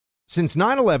Since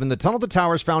 9/11, the Tunnel to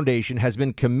Towers Foundation has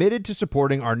been committed to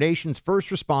supporting our nation's first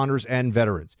responders and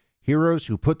veterans, heroes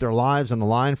who put their lives on the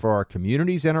line for our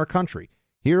communities and our country.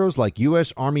 Heroes like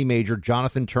U.S. Army Major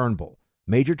Jonathan Turnbull.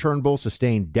 Major Turnbull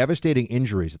sustained devastating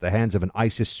injuries at the hands of an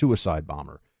ISIS suicide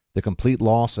bomber. The complete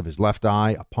loss of his left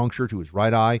eye, a puncture to his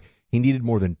right eye. He needed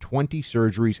more than 20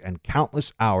 surgeries and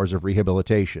countless hours of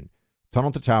rehabilitation.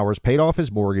 Tunnel to Towers paid off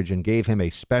his mortgage and gave him a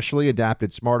specially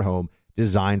adapted smart home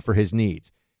designed for his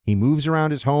needs. He moves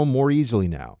around his home more easily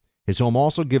now. His home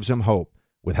also gives him hope.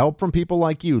 With help from people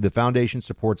like you, the foundation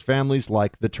supports families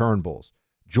like the Turnbulls.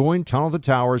 Join Tunnel to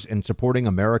Towers in supporting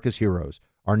America's heroes,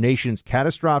 our nation's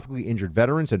catastrophically injured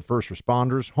veterans and first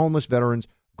responders, homeless veterans,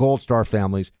 Gold Star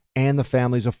families, and the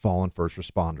families of fallen first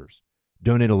responders.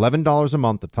 Donate $11 a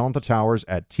month to Tunnel to Towers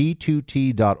at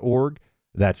T2T.org.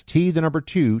 That's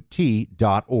T2T.org.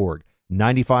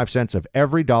 95 cents of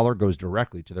every dollar goes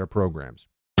directly to their programs.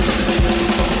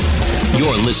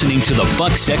 You're listening to the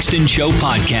Buck Sexton Show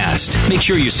podcast. Make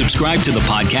sure you subscribe to the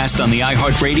podcast on the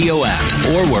iHeartRadio app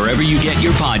or wherever you get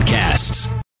your podcasts.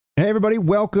 Hey, everybody.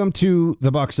 Welcome to the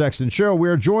Buck Sexton Show.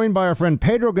 We're joined by our friend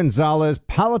Pedro Gonzalez,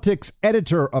 politics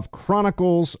editor of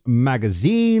Chronicles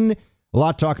magazine. A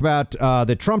lot to talk about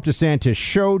the Trump-DeSantis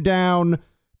showdown.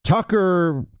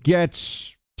 Tucker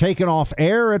gets taken off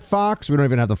air at Fox. We don't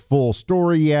even have the full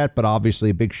story yet, but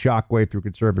obviously a big shockwave through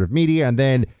conservative media. And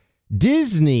then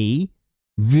Disney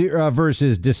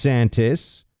versus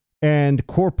DeSantis and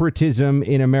corporatism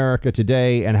in America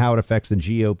today and how it affects the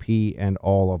GOP and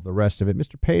all of the rest of it.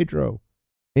 Mr. Pedro,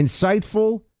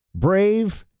 insightful,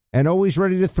 brave, and always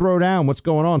ready to throw down. What's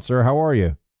going on, sir? How are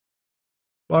you?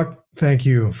 Buck, thank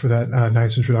you for that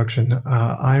nice introduction.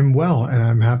 I'm well, and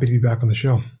I'm happy to be back on the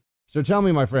show. So tell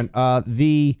me, my friend, what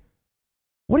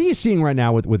are you seeing right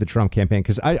now with the Trump campaign?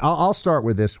 Because I'll start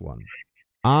with this one.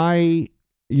 I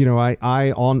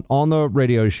on the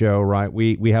radio show, right,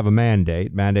 we have a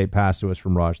mandate passed to us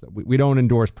from Rush that we don't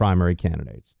endorse primary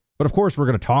candidates. But of course, we're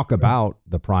going to talk about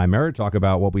the primary, talk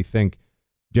about what we think,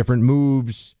 different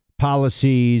moves,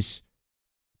 policies,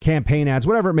 campaign ads,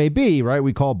 whatever it may be, right?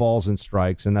 We call balls and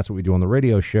strikes, and that's what we do on the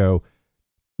radio show.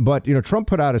 But, Trump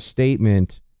put out a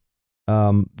statement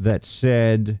that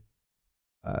said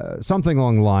something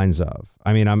along the lines of,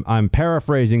 I'm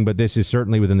paraphrasing, but this is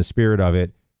certainly within the spirit of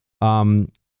it.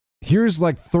 Here's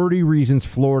like 30 reasons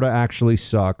Florida actually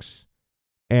sucks.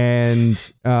 And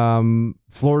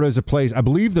Florida is a place, I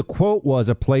believe the quote was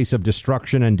a place of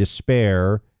destruction and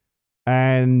despair,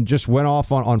 and just went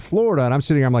off on Florida. And I'm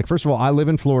sitting here, I'm like, first of all, I live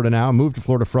in Florida now. I moved to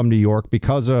Florida from New York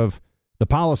because of the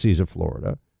policies of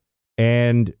Florida.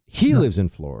 And he lives in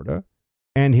Florida,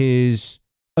 and his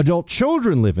adult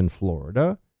children live in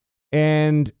Florida.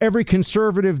 And every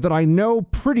conservative that I know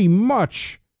pretty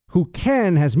much who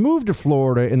has moved to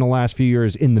Florida in the last few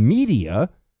years in the media.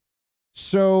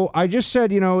 So I just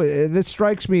said, this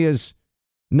strikes me as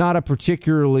not a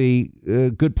particularly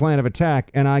good plan of attack.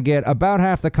 And I get about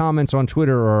half the comments on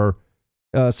Twitter are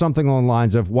something along the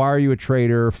lines of, why are you a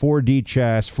traitor? 4D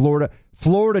chess.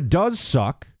 Florida does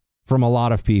suck from a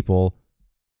lot of people.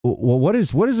 Well, what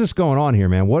is this going on here,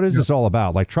 man? What is this all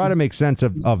about? Like, try to make sense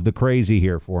of the crazy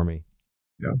here for me.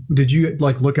 Yeah. Did you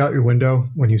look out your window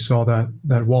when you saw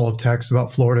that wall of text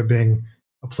about Florida being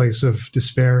a place of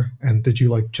despair? And did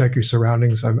you check your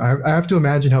surroundings? I have to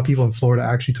imagine how people in Florida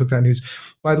actually took that news.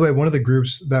 By the way, one of the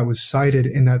groups that was cited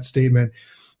in that statement,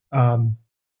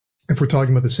 if we're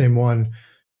talking about the same one,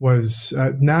 was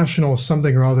National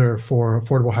Something or Other for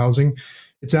Affordable Housing.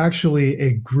 It's actually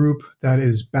a group that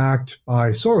is backed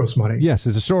by Soros money. Yes,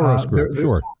 it's a Soros group.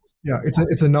 Sure. Yeah,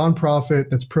 it's a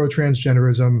nonprofit that's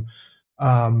pro-transgenderism.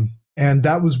 And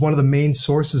that was one of the main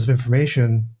sources of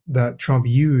information that Trump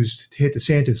used to hit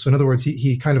DeSantis. So in other words,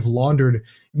 he kind of laundered,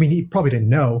 he probably didn't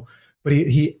know, but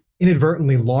he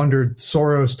inadvertently laundered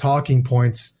Soros talking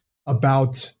points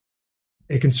about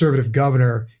a conservative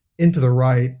governor into the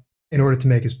right in order to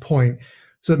make his point.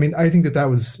 So, I think that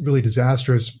was really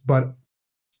disastrous. But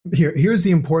here's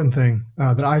the important thing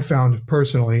that I found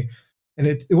personally. And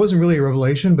it wasn't really a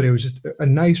revelation, but it was just a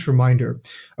nice reminder.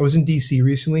 I was in D.C.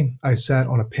 recently. I sat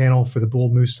on a panel for the Bull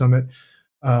Moose Summit,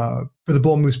 for the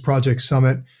Bull Moose Project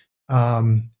Summit.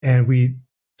 And we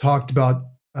talked about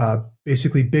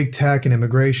basically big tech and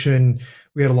immigration.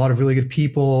 We had a lot of really good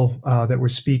people that were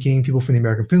speaking, people from the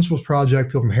American Principles Project,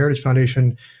 people from Heritage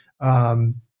Foundation,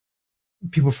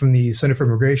 people from the Center for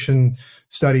Immigration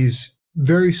Studies.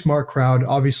 Very smart crowd,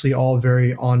 obviously all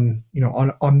very on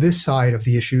this side of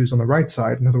the issues, on the right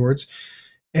side, in other words.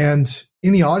 And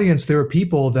in the audience, there were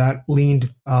people that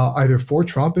leaned either for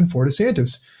Trump and for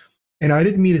DeSantis. And I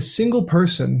didn't meet a single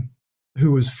person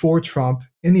who was for Trump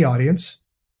in the audience.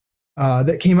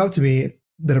 that came up to me,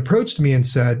 that approached me and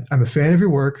said, "I'm a fan of your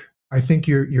work. I think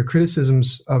your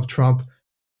criticisms of Trump,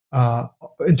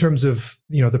 in terms of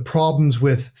the problems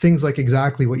with things like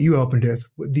exactly what you opened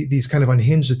with, these kind of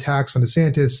unhinged attacks on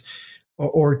DeSantis,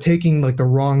 or taking like the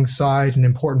wrong side in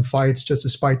important fights just to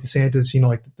spite DeSantis,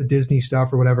 like the Disney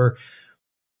stuff or whatever."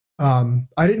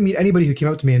 I didn't meet anybody who came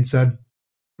up to me and said,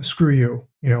 "Screw you,"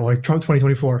 like Trump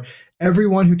 2024.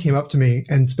 Everyone who came up to me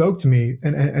and spoke to me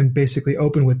and basically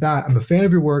opened with that, "I'm a fan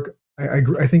of your work.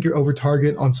 I think you're over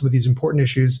target on some of these important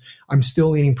issues. I'm still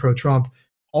leaning pro-Trump."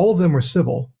 All of them were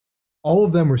civil. All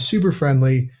of them were super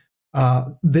friendly.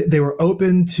 They were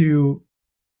open to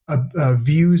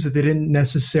views that they didn't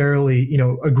necessarily,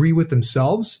 agree with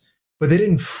themselves, but they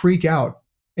didn't freak out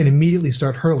and immediately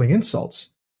start hurling insults.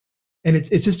 And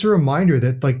it's just a reminder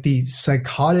that like the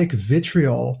psychotic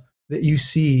vitriol that you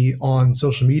see on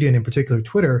social media and in particular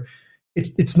Twitter,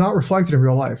 it's not reflected in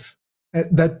real life.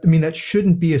 That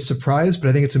shouldn't be a surprise, but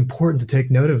I think it's important to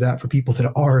take note of that for people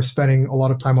that are spending a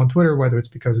lot of time on Twitter, whether it's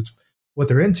because it's what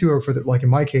they're into or like in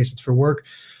my case, it's for work.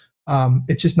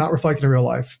 It's just not reflected in real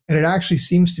life. And it actually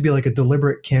seems to be like a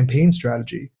deliberate campaign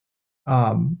strategy.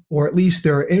 Or at least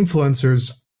there are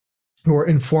influencers who are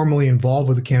informally involved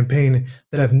with the campaign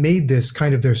that have made this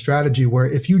kind of their strategy, where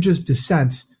if you just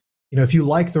dissent, if you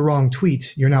like the wrong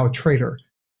tweet, you're now a traitor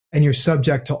and you're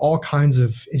subject to all kinds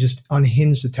of just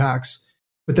unhinged attacks.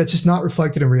 But that's just not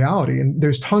reflected in reality. And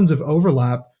there's tons of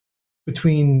overlap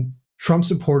between Trump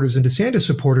supporters and DeSantis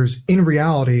supporters in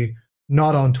reality,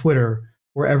 not on Twitter,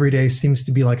 where every day seems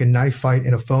to be like a knife fight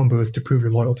in a phone booth to prove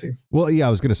your loyalty. Well, yeah, I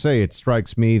was going to say, it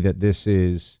strikes me that this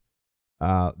is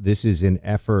an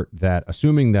effort that,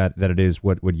 assuming that it is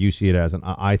what you see it as, and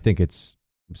I think it's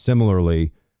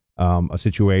similarly a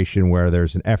situation where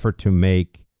there's an effort to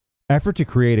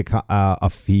create a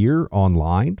fear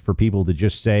online for people to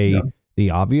just say the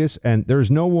obvious. And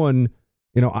there's no one,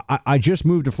 I just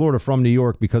moved to Florida from New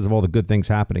York because of all the good things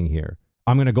happening here.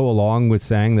 I'm going to go along with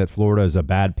saying that Florida is a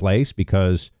bad place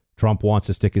because Trump wants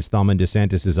to stick his thumb in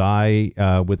DeSantis's eye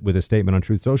with a statement on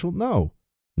Truth Social. No,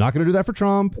 not going to do that for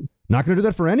Trump. Not going to do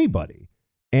that for anybody.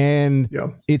 And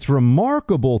it's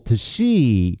remarkable to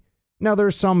see. Now,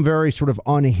 there's some very sort of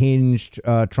unhinged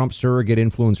Trump surrogate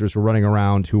influencers who are running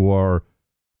around who are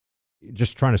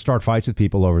just trying to start fights with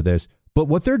people over this. But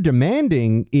what they're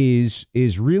demanding is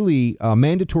really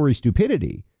mandatory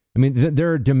stupidity. I mean,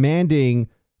 they're demanding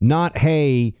not,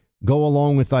 hey, go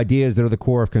along with ideas that are the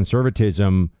core of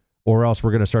conservatism, or else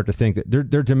we're going to start to think that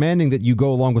they're demanding that you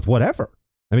go along with whatever.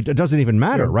 I mean, it doesn't even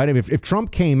matter, right? I mean, if Trump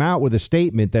came out with a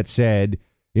statement that said,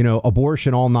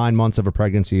 abortion all 9 months of a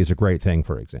pregnancy is a great thing,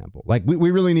 for example, like we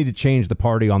really need to change the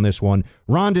party on this one.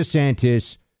 Ron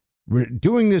DeSantis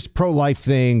doing this pro-life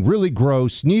thing, really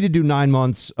gross, need to do 9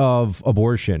 months of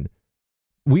abortion.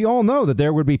 We all know that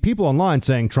there would be people online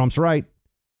saying Trump's right.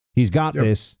 He's got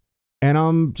this. And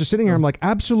I'm just sitting here. I'm like,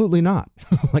 absolutely not.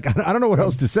 Like, I don't know what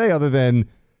else to say other than,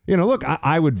 look,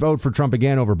 I would vote for Trump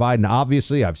again over Biden.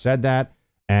 Obviously, I've said that.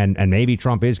 And maybe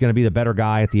Trump is going to be the better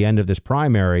guy at the end of this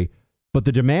primary. But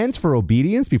the demands for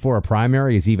obedience before a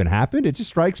primary has even happened, it just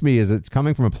strikes me as it's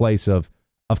coming from a place of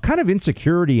kind of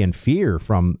insecurity and fear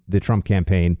from the Trump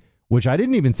campaign, which I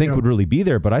didn't even think would really be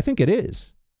there. But I think it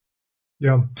is.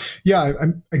 Yeah.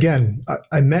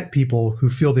 I met people who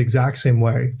feel the exact same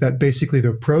way, that basically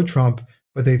they're pro-Trump,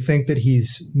 but they think that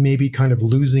he's maybe kind of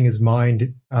losing his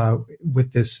mind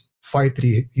with this fight that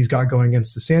he's got going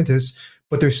against DeSantis,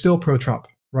 but they're still pro-Trump.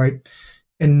 Right.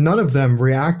 And none of them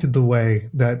reacted the way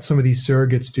that some of these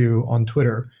surrogates do on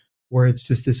Twitter, where it's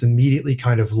just this immediately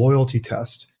kind of loyalty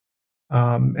test.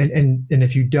 And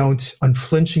if you don't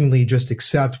unflinchingly just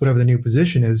accept whatever the new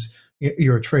position is,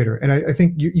 you're a traitor. And I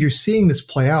think you're seeing this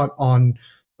play out on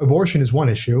abortion is one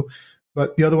issue,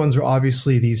 but the other ones are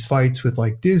obviously these fights with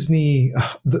like Disney,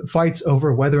 the fights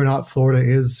over whether or not Florida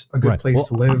is a good place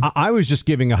to live. I was just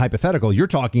giving a hypothetical. You're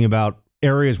talking about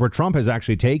areas where Trump has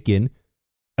actually taken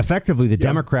effectively the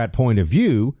Democrat point of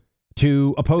view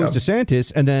to oppose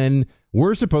DeSantis. And then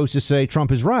we're supposed to say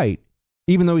Trump is right,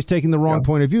 even though he's taking the wrong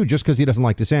point of view just because he doesn't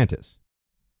like DeSantis.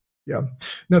 Yeah,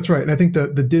 that's right. And I think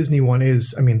the Disney one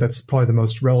is, that's probably the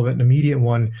most relevant and immediate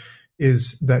one,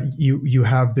 is that you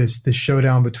have this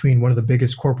showdown between one of the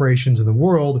biggest corporations in the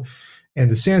world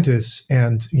and DeSantis.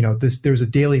 And, there's a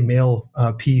Daily Mail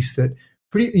piece that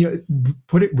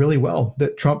put it really well,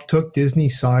 that Trump took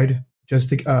Disney's side just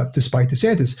to spite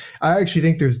DeSantis. I actually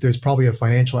think there's probably a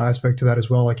financial aspect to that as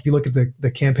well. Like if you look at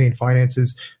the campaign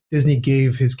finances, Disney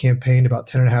gave his campaign about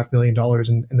 $10.5 million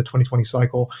in the 2020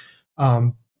 cycle.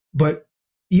 But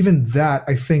even that,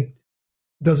 I think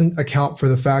doesn't account for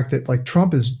the fact that like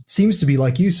Trump seems to be,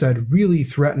 like you said, really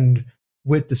threatened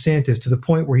with DeSantis to the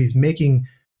point where he's making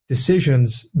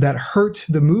decisions that hurt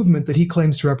the movement that he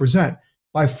claims to represent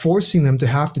by forcing them to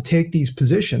have to take these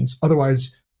positions.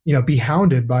 Otherwise, be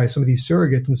hounded by some of these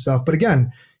surrogates and stuff. But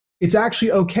again, it's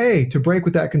actually okay to break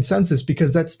with that consensus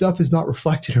because that stuff is not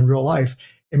reflected in real life.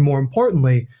 And more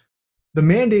importantly, the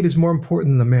mandate is more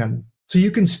important than the man. So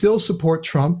you can still support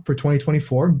Trump for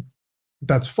 2024.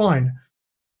 That's fine.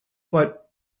 But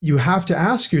you have to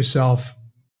ask yourself,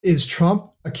 is Trump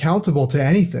accountable to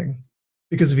anything?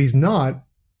 Because if he's not,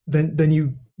 then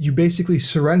you basically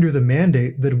surrender the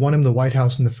mandate that won him the White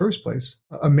House in the first place,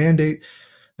 a mandate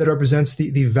that represents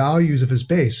the values of his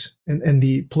base and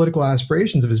the political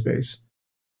aspirations of his base.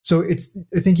 So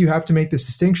I think you have to make this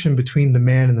distinction between the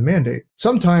man and the mandate.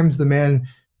 Sometimes the man,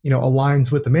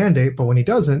 aligns with the mandate, but when he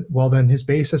doesn't, well, then his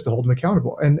base has to hold him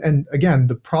accountable. And again,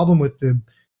 the problem with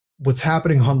what's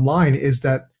happening online is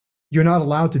that you're not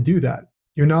allowed to do that.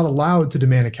 You're not allowed to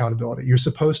demand accountability. You're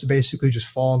supposed to basically just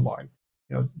fall in line.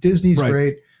 Disney's Right.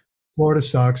 Great, Florida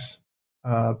sucks.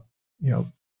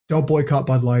 Don't boycott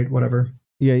Bud Light, whatever.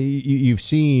 Yeah, you've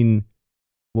seen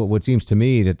what seems to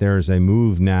me that there's a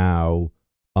move now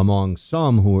among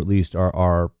some who at least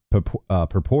are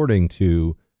purporting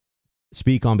to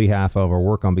speak on behalf of or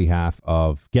work on behalf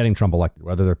of getting Trump elected,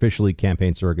 whether they're officially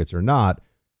campaign surrogates or not,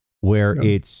 where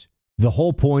it's the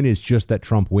whole point is just that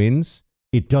Trump wins.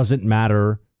 It doesn't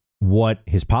matter what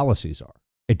his policies are.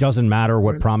 It doesn't matter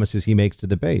what promises he makes to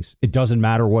the base. It doesn't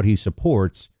matter what he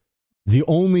supports. The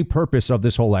only purpose of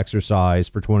this whole exercise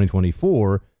for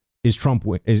 2024 is Trump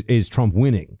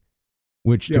winning,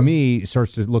 which to me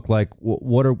starts to look like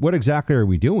what exactly are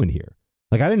we doing here?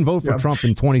 Like, I didn't vote for Trump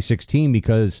in 2016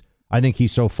 because I think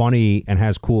he's so funny and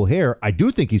has cool hair. I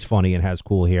do think he's funny and has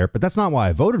cool hair, but that's not why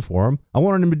I voted for him. I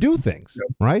wanted him to do things,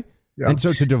 right? And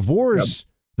so to divorce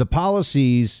the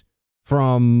policies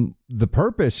from the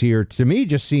purpose here, to me,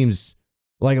 just seems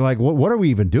like what are we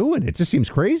even doing? It just seems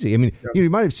crazy. I mean, you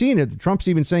might have seen it. Trump's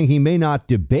even saying he may not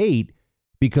debate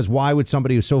because why would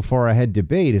somebody who's so far ahead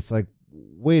debate? It's like,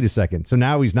 wait a second. So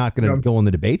now he's not going to go on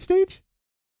the debate stage?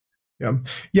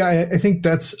 Yeah, I think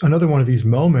that's another one of these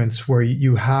moments where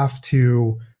you have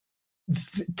to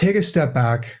take a step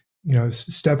back,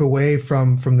 step away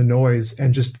from the noise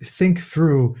and just think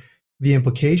through the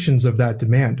implications of that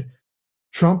demand.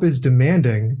 Trump is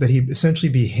demanding that he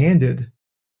essentially be handed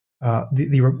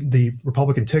the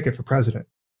Republican ticket for president.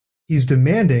 He's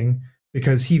demanding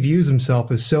because he views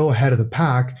himself as so ahead of the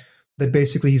pack that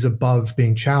basically he's above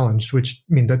being challenged, which,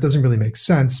 that doesn't really make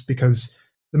sense because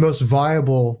the most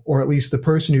viable, or at least the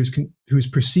person who's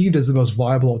perceived as the most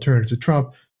viable alternative to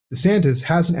Trump, DeSantis,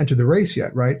 hasn't entered the race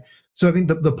yet, right? So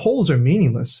the polls are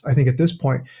meaningless, I think, at this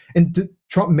point. And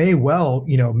Trump may well,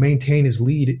 maintain his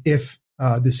lead if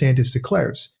DeSantis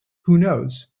declares. Who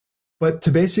knows? But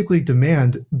to basically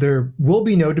demand there will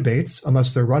be no debates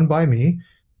unless they're run by me,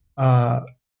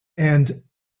 and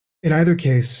in either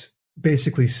case,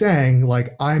 basically saying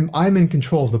like I'm in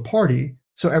control of the party.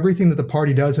 So everything that the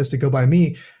party does has to go by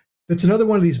me. That's another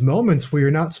one of these moments where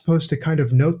you're not supposed to kind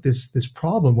of note this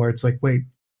problem where it's like, wait,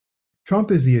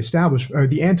 Trump is the establishment or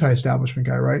the anti-establishment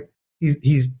guy, right?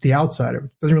 He's the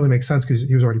outsider. Doesn't really make sense because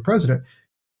he was already president.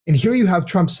 And here you have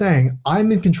Trump saying,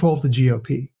 I'm in control of the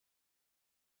GOP.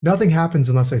 Nothing happens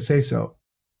unless I say so.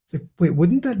 It's like, wait,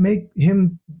 wouldn't that make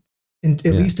him at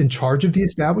least in charge of the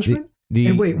establishment?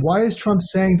 And wait, why is Trump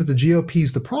saying that the GOP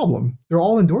is the problem? They're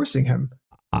all endorsing him.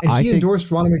 And he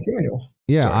endorsed Ronnie McDaniel.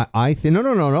 Yeah, I think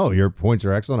no. Your points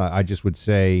are excellent. I just would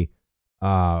say,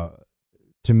 to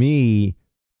me,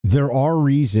 there are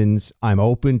reasons I'm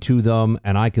open to them,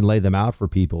 and I can lay them out for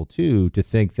people too, to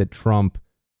think that Trump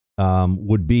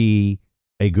would be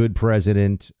a good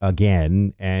president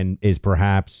again, and is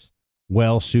perhaps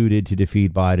well suited to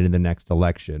defeat Biden in the next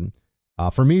election.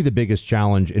 For me, the biggest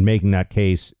challenge in making that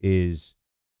case is,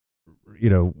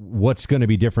 what's going to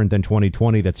be different than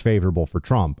 2020 that's favorable for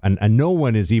Trump. And no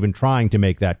one is even trying to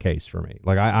make that case for me.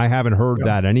 Like, I haven't heard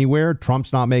that anywhere.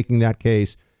 Trump's not making that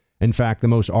case. In fact, the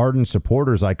most ardent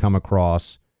supporters I come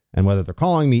across, and whether they're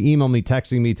calling me, email me,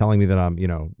 texting me, telling me that I'm,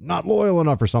 not loyal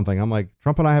enough or something, I'm like,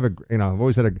 Trump and I have I've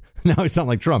always had now I sound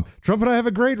like Trump. Trump and I have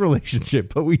a great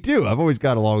relationship, but we do. I've always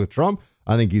got along with Trump.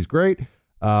 I think he's great.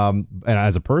 And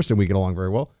as a person, we get along very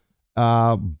well.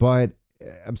 But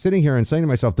I'm sitting here and saying to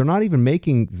myself, they're not even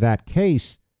making that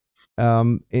case.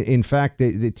 In fact,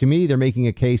 to me, they're making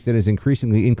a case that is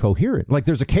increasingly incoherent. Like,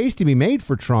 there's a case to be made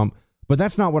for Trump, but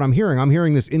that's not what I'm hearing. I'm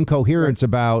hearing this incoherence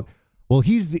about, well,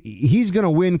 he's going to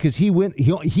win because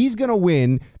he's going to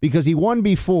win because he won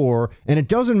before, and it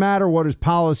doesn't matter what his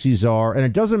policies are, and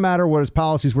it doesn't matter what his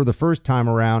policies were the first time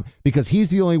around because he's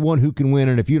the only one who can win,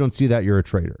 and if you don't see that, you're a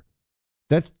traitor.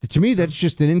 That, to me, that's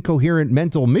just an incoherent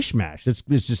mental mishmash.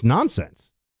 It's just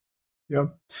nonsense.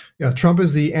 Yep. Yeah, Trump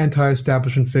is the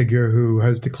anti-establishment figure who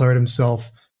has declared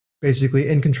himself basically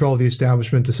in control of the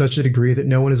establishment to such a degree that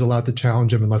no one is allowed to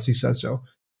challenge him unless he says so.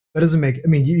 That doesn't make, I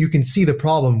mean, you can see the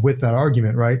problem with that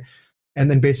argument, right?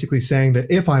 And then basically saying that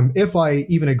if I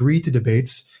even agree to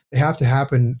debates, they have to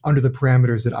happen under the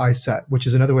parameters that I set, which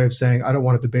is another way of saying I don't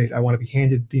want to debate. I want to be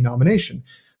handed the nomination.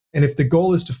 And if the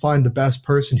goal is to find the best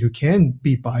person who can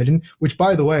beat Biden, which,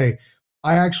 by the way,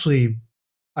 I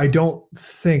don't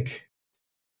think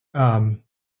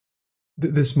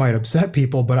this might upset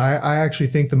people, but I actually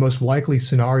think the most likely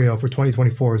scenario for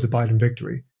 2024 is a Biden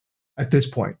victory at this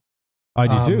point. I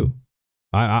do too.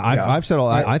 I've said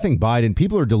I think Biden,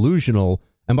 people are delusional.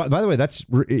 And by the way, that's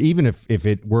even if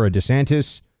it were a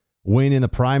DeSantis win in the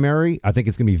primary, I think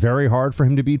it's going to be very hard for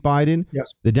him to beat Biden.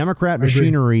 Yes. The Democrat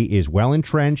machinery is well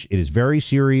entrenched. It is very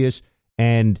serious.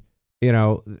 And, you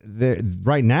know,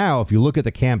 right now, if you look at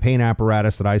the campaign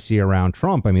apparatus that I see around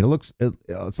Trump, I mean, it's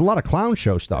a lot of clown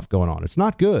show stuff going on. It's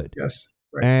not good. Yes.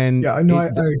 Right. And yeah, I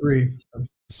agree.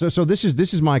 So this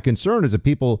is my concern is that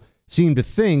people seem to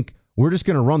think we're just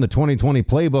going to run the 2020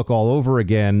 playbook all over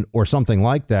again or something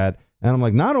like that. And I'm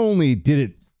like, not only did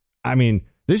it, I mean,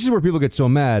 this is where people get so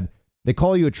mad. They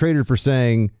call you a traitor for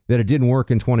saying that it didn't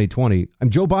work in 2020.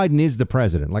 Joe Biden is the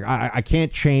president. Like, I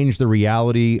can't change the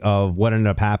reality of what ended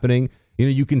up happening. You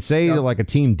know, you can say that like a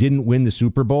team didn't win the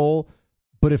Super Bowl,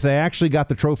 but if they actually got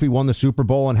the trophy, won the Super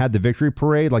Bowl and had the victory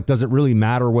parade, like, does it really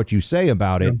matter what you say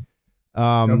about it?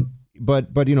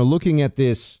 But, you know, looking at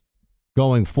this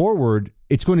going forward,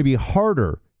 it's going to be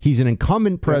harder. He's an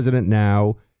incumbent president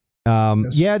now.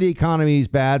 Yeah, the economy is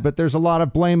bad, but there's a lot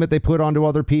of blame that they put onto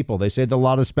other people. They say that a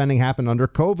lot of spending happened under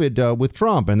COVID with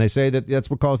Trump, and they say that that's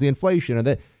what caused the inflation. And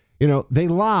that, you know, they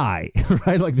lie,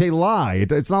 right? Like, they lie.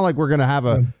 It's not like we're going to have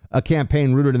a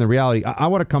campaign rooted in the reality. I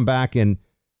want to come back and,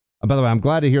 by the way, I'm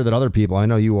glad to hear that other people, I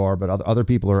know you are, but other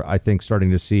people are, I think,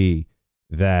 starting to see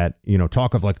that, you know,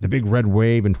 talk of like the big red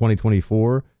wave in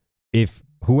 2024. If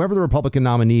whoever the Republican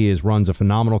nominee is runs a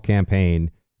phenomenal campaign,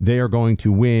 they are going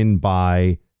to win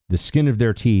by the skin of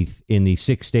their teeth in the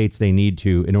 6 states they need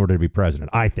to in order to be president.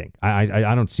 I think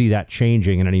I don't see that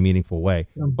changing in any meaningful way,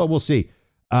 but we'll see.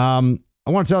 I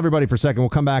want to tell everybody for a second, we'll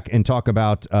come back and talk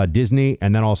about Disney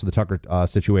and then also the Tucker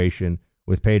situation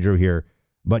with Pedro here.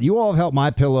 But you all have helped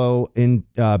MyPillow in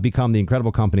become the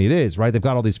incredible company it is, right? They've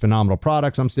got all these phenomenal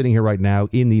products. I'm sitting here right now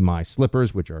in the My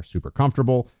Slippers, which are super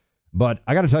comfortable. But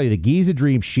I got to tell you, the Giza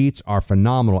Dream sheets are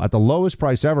phenomenal at the lowest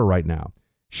price ever right now.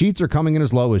 Sheets are coming in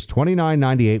as low as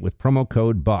 $29.98 with promo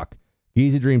code BUCK.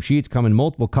 Giza Dream sheets come in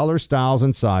multiple colors, styles,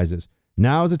 and sizes.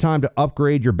 Now is the time to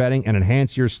upgrade your bedding and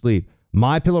enhance your sleep.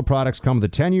 MyPillow products come with a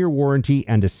 10-year warranty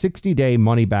and a 60-day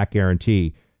money-back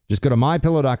guarantee. Just go to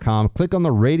MyPillow.com, click on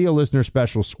the radio listener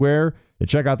special square to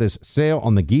check out this sale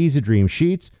on the Giza Dream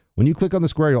sheets. When you click on the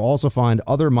square, you'll also find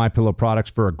other MyPillow products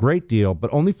for a great deal,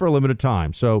 but only for a limited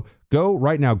time. So go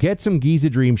right now. Get some Giza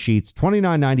Dream sheets,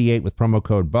 $29.98 with promo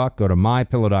code BUCK. Go to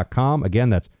MyPillow.com. Again,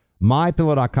 that's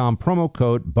MyPillow.com, promo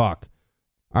code BUCK.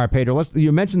 All right, Pedro,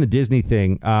 you mentioned the Disney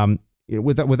thing.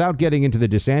 Without getting into the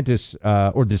DeSantis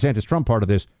or DeSantis-Trump part of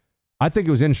this, I think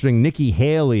it was interesting. Nikki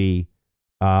Haley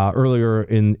earlier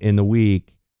in the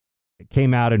week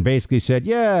came out and basically said,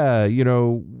 yeah, you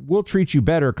know, we'll treat you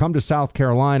better. Come to South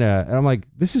Carolina. And I'm like,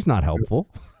 this is not helpful.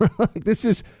 Like, this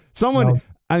is someone. No.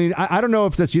 I mean, I don't know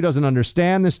if that she doesn't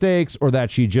understand the stakes or that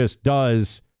she just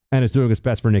does and is doing its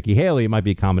best for Nikki Haley. It might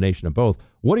be a combination of both.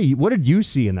 What did you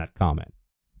see in that comment?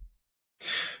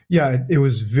 Yeah, it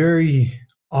was very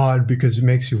odd because it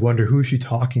makes you wonder, who is she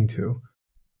talking to?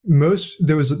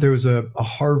 There was a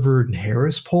Harvard and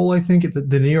Harris poll, I think.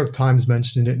 The New York Times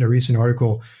mentioned it in a recent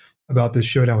article about this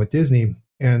showdown with Disney.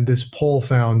 And this poll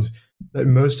found that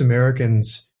most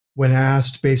Americans, when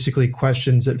asked basically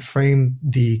questions that frame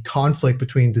the conflict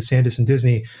between DeSantis and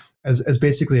Disney as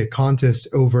basically a contest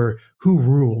over who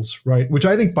rules, right? Which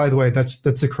I think, by the way, that's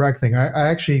the correct thing. I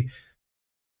actually,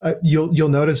 you'll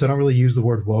notice I don't really use the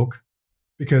word woke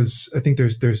because I think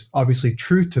there's obviously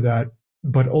truth to that.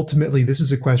 But ultimately, this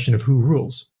is a question of who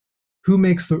rules. Who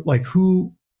makes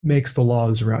the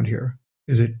laws around here?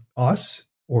 Is it us?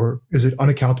 Or is it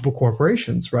unaccountable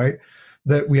corporations, right?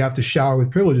 That we have to shower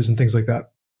with privileges and things like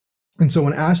that. And so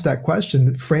when asked that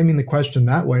question, framing the question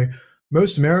that way,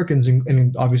 most Americans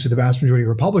and obviously the vast majority of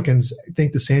Republicans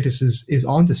think DeSantis is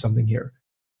onto something here.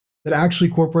 that actually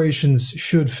corporations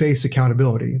should face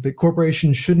accountability, that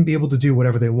corporations shouldn't be able to do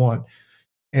whatever they want.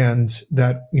 And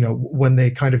that, when they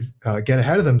kind of get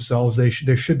ahead of themselves,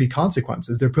 there should be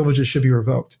consequences. Their privileges should be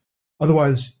revoked.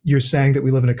 Otherwise, you're saying that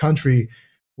we live in a country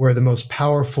where the most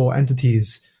powerful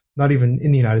entities, not even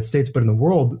in the United States, but in the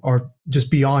world, are just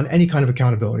beyond any kind of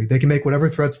accountability. They can make whatever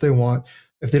threats they want.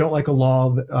 If they don't like a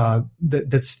law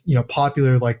that's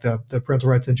popular, like the Parental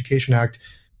Rights and Education Act,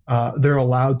 they're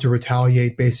allowed to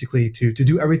retaliate, basically to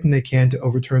do everything they can to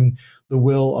overturn the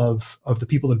will of the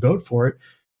people that vote for it.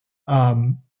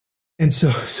 And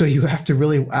so you have to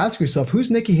really ask yourself,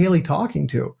 who's Nikki Haley talking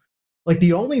to? Like,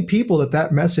 the only people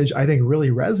that message I think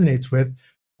really resonates with,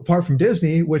 apart from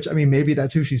Disney, which, I mean, maybe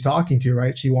that's who she's talking to,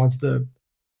 right? She wants the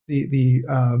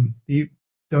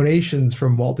donations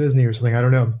from Walt Disney or something. I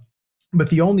don't know.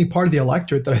 But the only part of the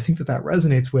electorate that I think that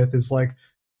resonates with is, like,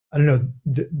 I don't know,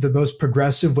 the most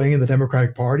progressive wing of the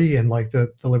Democratic Party and like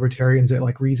the libertarians at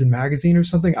like Reason Magazine or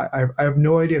something. I have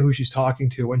no idea who she's talking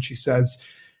to when she says,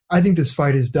 I think this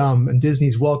fight is dumb and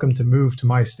Disney's welcome to move to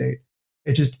my state.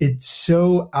 It's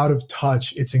so out of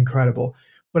touch. It's incredible.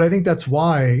 But I think that's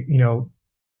why,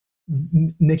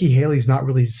 Nikki Haley's not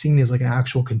really seen as like an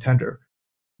actual contender.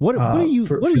 What do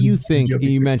you think?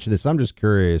 You mentioned this. I'm just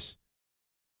curious.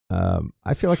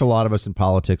 I feel like a lot of us in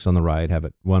politics on the right have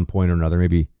at one point or another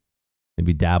maybe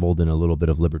dabbled in a little bit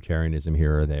of libertarianism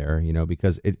here or there,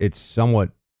 because it's somewhat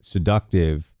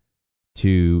seductive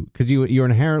because you're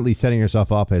inherently setting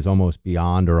yourself up as almost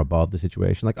beyond or above the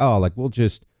situation. Like, oh, like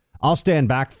I'll stand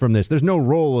back from this. There's no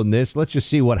role in this. Let's just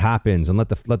see what happens and let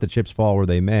the chips fall where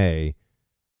they may.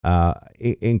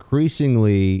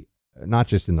 Increasingly, not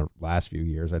just in the last few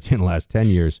years, I'd say in the last 10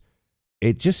 years,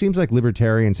 it just seems like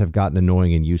libertarians have gotten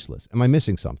annoying and useless. Am I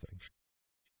missing something?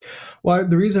 Well,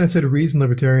 the reason I said reason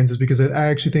libertarians is because I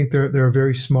actually think there are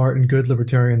very smart and good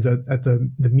libertarians at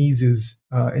the Mises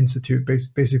Institute.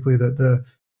 Basically,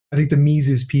 I think the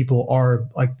Mises people are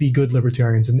like the good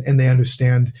libertarians, and they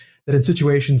understand that in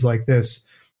situations like this,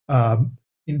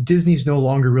 Disney's no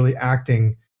longer really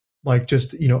acting like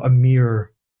just a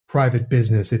mere private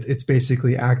business. It's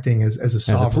basically acting as a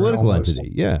sovereign, as a political almost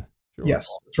entity. Yeah. Sure. Yes,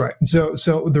 that's right. And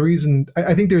so the reason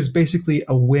I think there's basically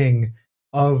a wing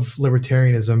of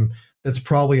libertarianism that's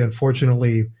probably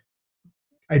unfortunately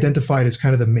identified as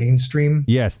kind of the mainstream.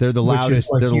 Yes, they're the loudest.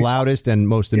 Like, they're the loudest and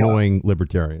most annoying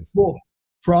libertarians. Well,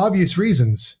 for obvious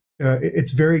reasons,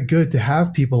 it's very good to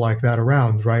have people like that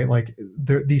around, right? Like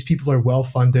these people are well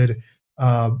funded.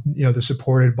 They're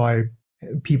supported by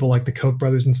people like the Koch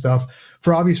brothers and stuff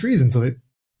for obvious reasons.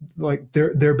 Like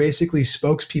they're basically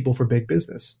spokespeople for big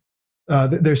business.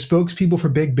 They're spokespeople for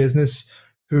big business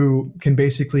who can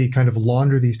basically kind of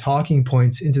launder these talking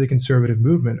points into the conservative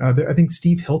movement. I think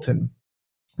Steve Hilton,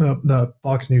 the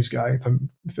Fox News guy,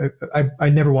 I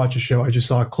never watched a show. I just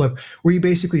saw a clip where he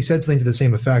basically said something to the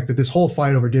same effect, that this whole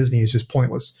fight over Disney is just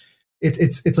pointless.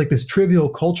 It's like this trivial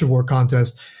culture war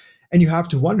contest. And you have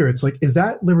to wonder, it's like, is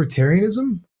that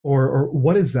libertarianism or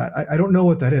what is that? I don't know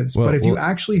what that is. But if you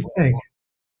actually think,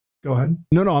 go ahead.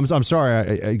 No, I'm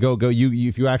sorry. I go. You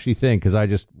if you actually think, because I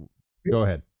just go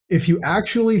ahead. If you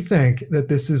actually think that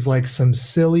this is like some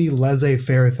silly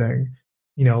laissez-faire thing,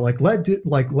 like let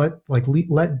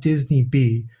Disney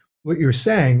be, what you're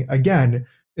saying again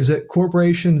is that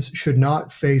corporations should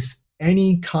not face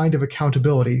any kind of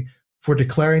accountability for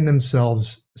declaring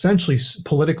themselves essentially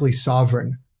politically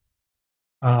sovereign.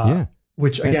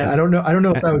 Which again, I don't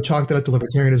know if that would chalk that up to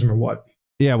libertarianism or what.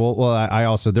 Yeah, well, I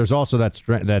also there's also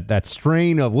that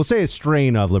strain of, we'll say a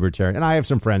strain of libertarian, and I have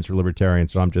some friends who are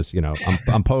libertarians, so I'm just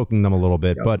I'm poking them a little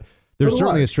bit, but there's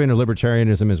certainly a strain of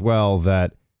libertarianism as well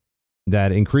that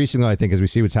increasingly, I think, as we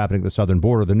see what's happening at the southern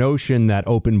border, the notion that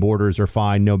open borders are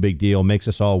fine, no big deal, makes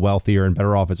us all wealthier and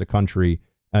better off as a country.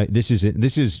 This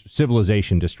is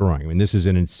civilization destroying. I mean, this is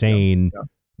an insane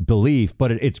belief,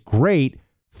 but it's great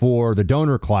for the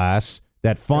donor class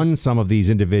that funds some of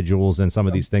these individuals and some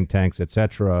of these think tanks, et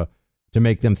cetera, to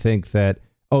make them think that,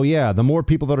 oh, yeah, the more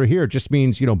people that are here just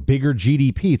means, bigger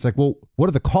GDP. It's like, well, what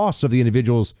are the costs of the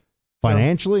individuals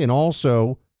financially and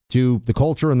also to the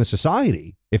culture and the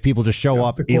society if people just show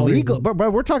up illegal? But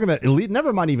we're talking about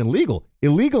never mind even legal,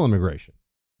 illegal immigration.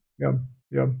 Yeah.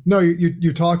 No,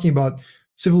 you're talking about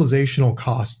civilizational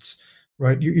costs,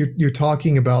 right? You're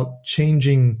talking about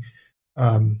changing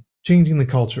the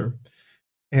culture.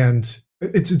 And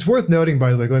it's worth noting,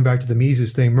 by the way, going back to the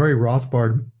Mises thing, Murray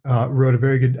Rothbard wrote a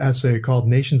very good essay called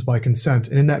Nations by Consent.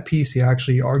 And in that piece, he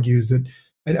actually argues that,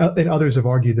 and others have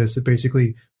argued this, that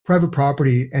basically private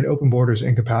property and open borders are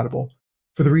incompatible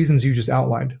for the reasons you just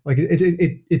outlined. Like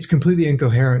it's completely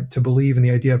incoherent to believe in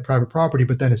the idea of private property,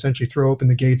 but then essentially throw open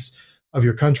the gates of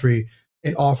your country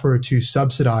and offer to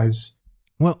subsidize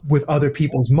with other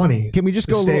people's money. Can we just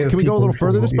go? Can we go a little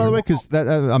further? This, by the way, because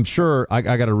I'm sure I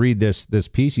got to read this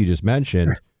piece you just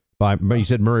mentioned by you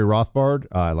said Murray Rothbard.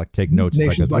 I like to take notes.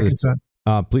 Nations by consent.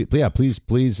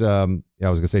 Please. I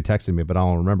was going to say texting me, but I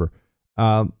don't remember.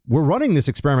 We're running this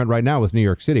experiment right now with New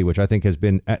York City, which I think has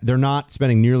been. They're not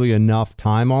spending nearly enough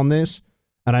time on this,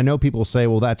 and I know people say,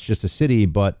 "Well, that's just a city,"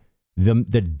 but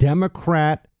the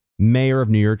Democrat mayor of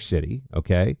New York City,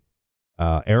 okay,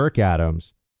 Eric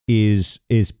Adams, is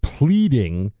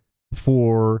pleading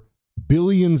for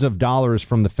billions of dollars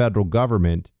from the federal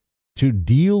government to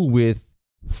deal with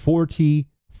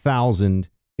 40,000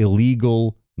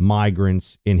 illegal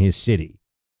migrants in his city.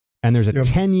 And there's a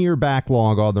 10-year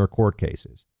backlog on their court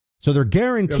cases. So they're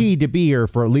guaranteed to be here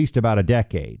for at least about a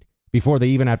decade before they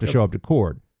even have to show up to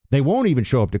court. They won't even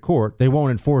show up to court. They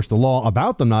won't enforce the law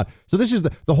about them not. So this is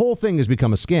the whole thing has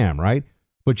become a scam, right?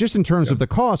 But just in terms of the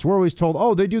cost, we're always told,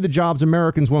 oh, they do the jobs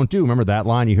Americans won't do. Remember that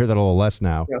line? You hear that a little less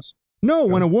now. Yes. No,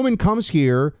 when a woman comes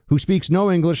here who speaks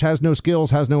no English, has no skills,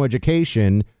 has no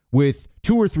education, with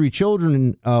 2 or 3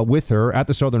 children with her at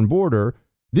the southern border,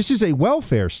 this is a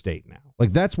welfare state now.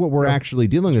 Like, that's what we're actually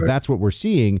dealing with. That's what we're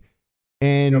seeing.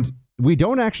 And we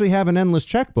don't actually have an endless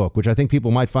checkbook, which I think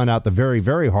people might find out the very,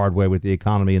 very hard way with the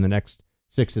economy in the next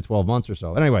 6 to 12 months or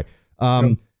so. Anyway,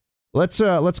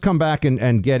 let's come back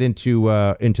and get into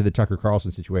the Tucker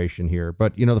Carlson situation here.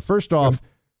 But, the first off,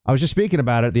 I was just speaking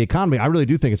about it. The economy, I really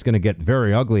do think it's going to get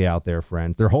very ugly out there,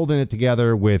 friend. They're holding it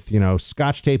together with,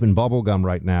 Scotch tape and bubble gum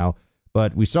right now.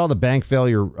 But we saw the bank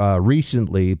failure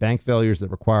recently, bank failures that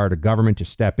required a government to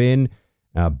step in,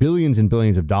 billions and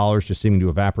billions of dollars just seeming to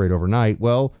evaporate overnight.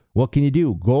 Well, what can you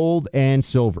do? Gold and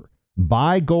silver.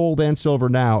 Buy gold and silver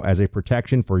now as a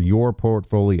protection for your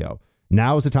portfolio.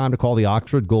 Now is the time to call the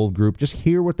Oxford Gold Group. Just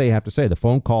hear what they have to say. The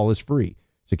phone call is free.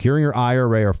 Securing your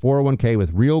IRA or 401k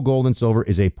with real gold and silver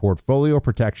is a portfolio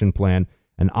protection plan,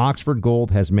 and Oxford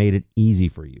Gold has made it easy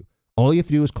for you. All you have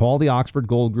to do is call the Oxford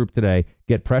Gold Group today.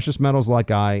 Get precious metals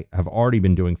like I have already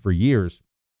been doing for years.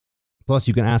 Plus,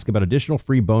 you can ask about additional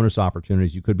free bonus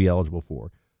opportunities you could be eligible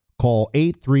for. Call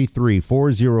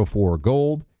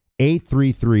 833-404-GOLD,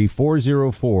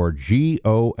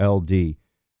 833-404-GOLD.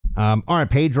 All right,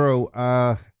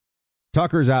 Pedro,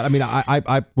 Tucker's out. I mean,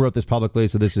 I wrote this publicly,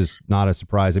 so this is not a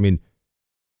surprise. I mean,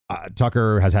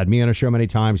 Tucker has had me on a show many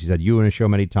times. He's had you on a show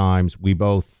many times. We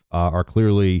both are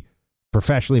clearly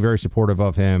professionally very supportive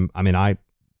of him. I mean, I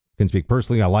can speak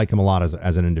personally. I like him a lot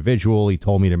as an individual. He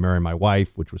told me to marry my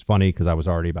wife, which was funny because I was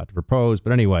already about to propose.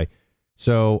 But anyway,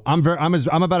 so I'm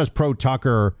about as pro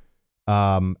Tucker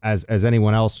as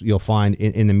anyone else you'll find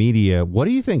in the media. What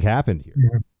do you think happened here?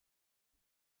 Yeah.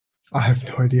 I have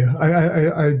no idea.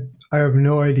 I have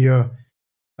no idea.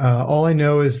 All I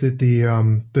know is that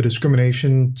the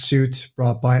discrimination suit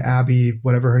brought by Abby,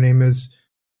 whatever her name is,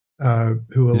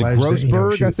 who alleged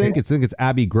Grossberg, that, I think it's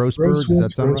Abby Grossberg. Does that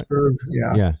sound right?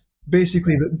 Yeah.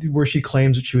 Basically, where she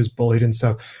claims that she was bullied and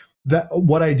stuff. That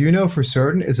what I do know for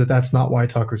certain is that that's not why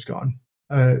Tucker's gone.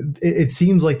 It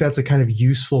seems like that's a kind of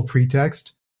useful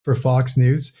pretext for Fox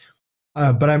News.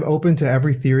 But I'm open to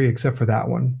every theory except for that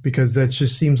one, because that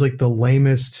just seems like the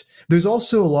lamest. There's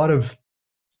also a lot of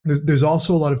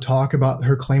talk about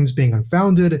her claims being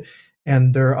unfounded,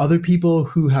 and there are other people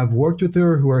who have worked with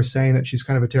her who are saying that she's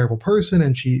kind of a terrible person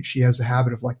and she has a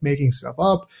habit of like making stuff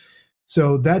up.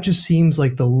 So that just seems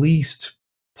like the least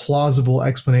plausible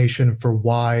explanation for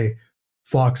why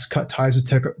Fox cut ties with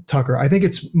Tucker. I think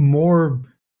it's more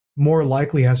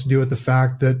likely has to do with the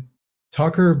fact that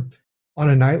Tucker, on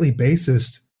a nightly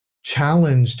basis,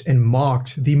 challenged and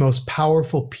mocked the most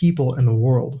powerful people in the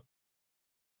world.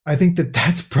 I think that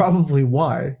that's probably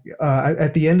why.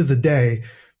 At the end of the day,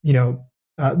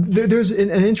 there's an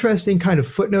interesting kind of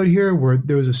footnote here where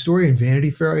there was a story in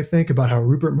Vanity Fair, I think, about how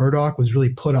Rupert Murdoch was really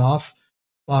put off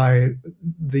by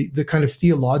the kind of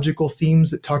theological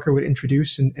themes that Tucker would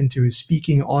introduce into his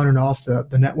speaking on and off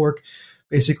the network,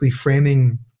 basically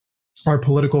framing our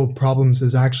political problems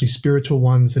as actually spiritual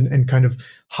ones and kind of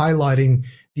highlighting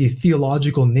the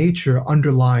theological nature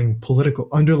underlying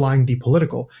the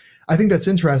political. I think that's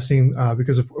interesting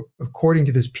because according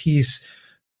to this piece,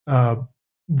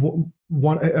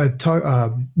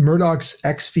 Murdoch's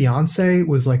ex-fiance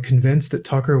was like convinced that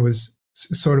Tucker was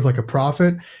sort of like a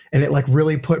prophet, and it like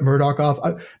really put Murdoch off.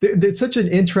 It's such an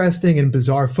interesting and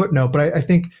bizarre footnote, but I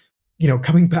think,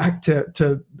 coming back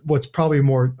to what's probably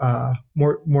more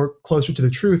closer to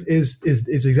the truth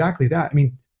is exactly that. I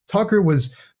mean, Tucker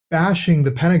was bashing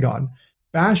the Pentagon,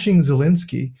 bashing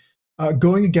Zelensky,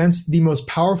 going against the most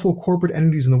powerful corporate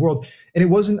entities in the world. And it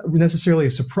wasn't necessarily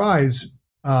a surprise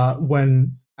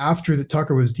when after the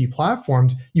Tucker was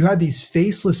deplatformed, you had these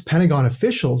faceless Pentagon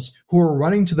officials who were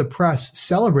running to the press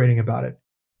celebrating about it,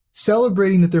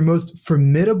 celebrating that their most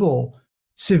formidable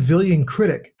civilian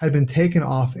critic had been taken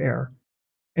off air.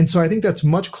 And so I think that's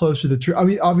much closer to the truth. I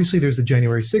mean, obviously there's the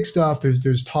January 6th stuff.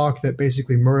 There's talk that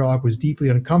basically Murdoch was deeply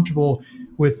uncomfortable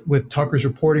with Tucker's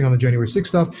reporting on the January 6th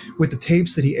stuff, with the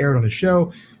tapes that he aired on the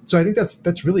show. So I think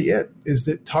that's really it, is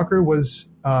that Tucker was,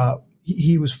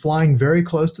 he was flying very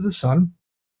close to the sun,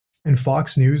 and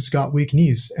Fox News got weak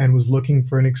knees and was looking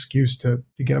for an excuse to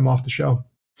get him off the show.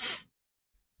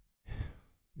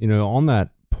 You know, on that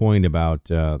point about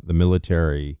the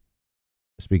military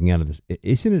speaking out of this,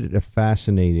 isn't it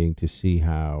fascinating to see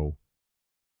how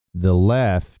the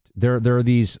left, there are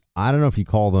these, I don't know if you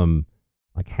call them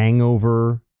like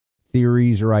hangover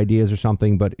theories or ideas or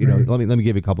something, but you know, let me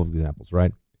give you a couple of examples,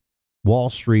 right?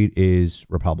 Wall Street is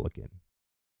Republican.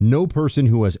 No person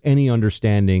who has any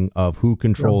understanding of who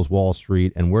controls Wall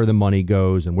Street and where the money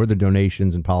goes and where the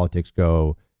donations and politics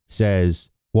go says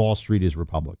Wall Street is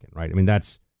Republican, right? I mean,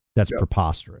 that's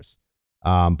preposterous.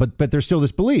 But there's still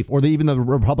this belief, or even the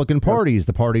Republican Party is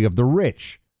the party of the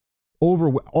rich.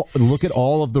 Look at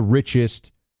all of the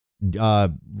richest,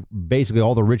 basically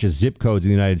all the richest zip codes in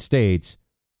the United States.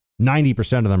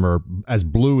 90% of them are as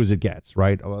blue as it gets,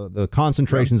 right? The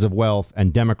concentrations of wealth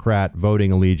and Democrat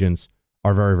voting allegiance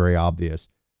are very, very obvious.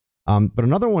 But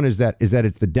another one is that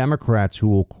it's the Democrats who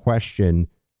will question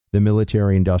the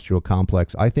military-industrial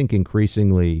complex. I think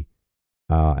increasingly,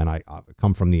 and I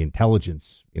come from the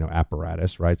intelligence,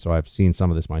 apparatus, right? So I've seen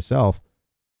some of this myself,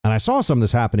 and I saw some of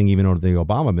this happening even under the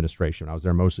Obama administration. I was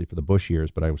there mostly for the Bush years,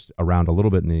 but I was around a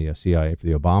little bit in the CIA for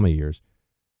the Obama years.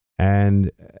 And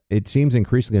it seems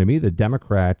increasingly to me that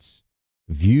Democrats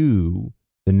view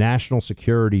the national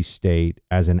security state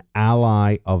as an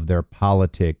ally of their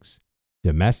politics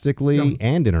domestically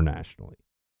and internationally.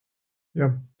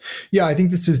 Yeah. I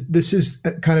think this is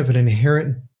kind of an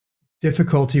inherent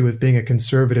difficulty with being a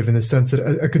conservative, in the sense that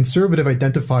a conservative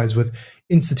identifies with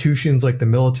institutions like the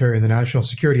military and the national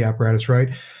security apparatus, right?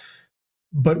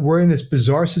 But we're in this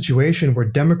bizarre situation where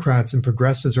Democrats and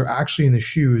progressives are actually in the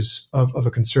shoes of a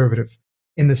conservative,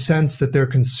 in the sense that they're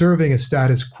conserving a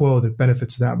status quo that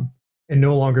benefits them and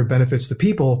no longer benefits the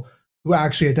people who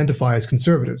actually identify as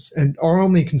conservatives, and are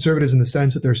only conservatives in the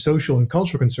sense that they're social and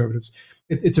cultural conservatives.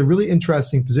 It's a really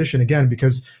interesting position, again,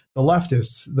 because the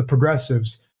leftists, the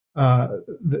progressives,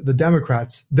 the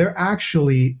Democrats, they're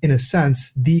actually, in a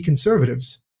sense, the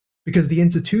conservatives, because the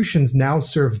institutions now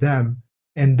serve them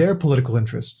and their political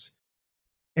interests.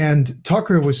 And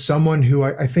Tucker was someone who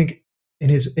I think in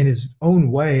his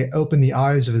own way opened the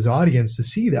eyes of his audience to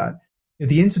see that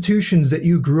the institutions that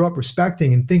you grew up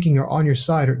respecting and thinking are on your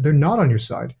side, they're not on your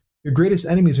side. Your greatest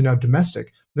enemies are now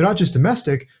domestic. They're not just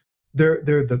domestic, they're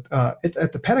at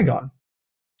the Pentagon.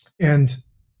 And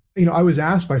I was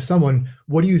asked by someone,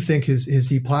 what do you think his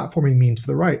deplatforming means for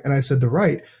the right? And I said, the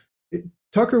right.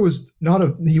 Tucker was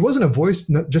he wasn't a voice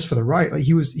just for the right. Like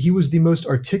he was the most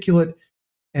articulate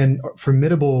and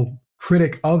formidable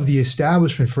critic of the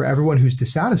establishment for everyone who's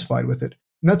dissatisfied with it.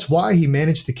 And that's why he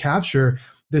managed to capture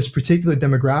this particular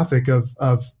demographic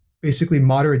of basically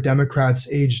moderate Democrats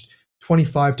aged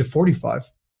 25 to 45.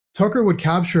 Tucker would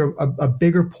capture a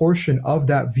bigger portion of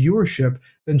that viewership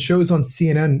than shows on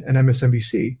CNN and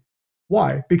MSNBC.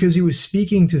 Why? Because he was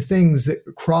speaking to things that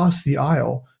cross the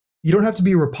aisle. You don't have to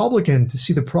be a Republican to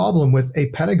see the problem with a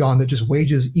Pentagon that just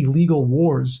wages illegal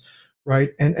wars,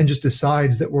 right? And just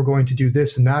decides that we're going to do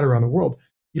this and that around the world.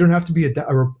 You don't have to be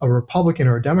a Republican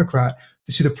or a Democrat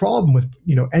to see the problem with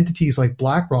entities like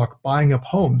BlackRock buying up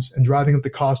homes and driving up the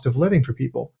cost of living for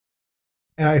people.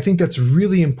 And I think that's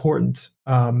really important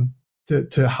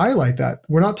to highlight that.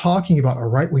 We're not talking about a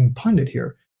right-wing pundit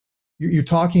here. You're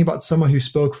talking about someone who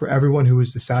spoke for everyone who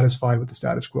was dissatisfied with the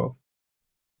status quo.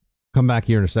 Come back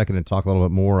here in a second and talk a little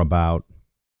bit more about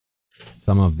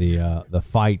some of the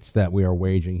fights that we are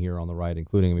waging here on the right,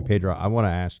 including, Pedro, I want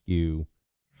to ask you,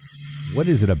 what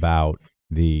is it about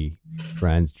the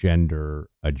transgender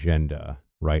agenda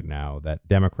right now that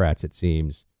Democrats, it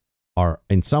seems, are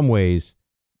in some ways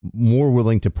more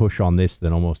willing to push on this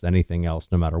than almost anything else,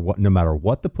 no matter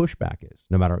what the pushback is,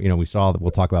 no matter, we saw that, we'll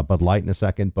talk about Bud Light in a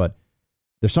second, but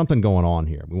there's something going on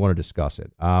here. We want to discuss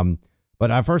it.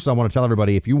 But first, I want to tell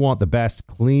everybody, if you want the best,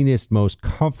 cleanest, most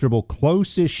comfortable,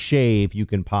 closest shave you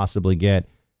can possibly get,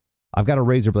 I've got a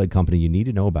razor blade company you need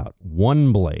to know about,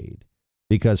 One Blade.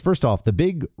 Because first off, the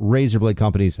big razor blade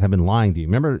companies have been lying to you.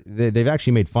 Remember, they've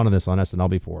actually made fun of this on SNL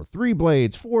before. 3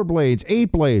 blades, 4 blades,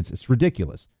 8 blades. It's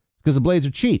ridiculous because the blades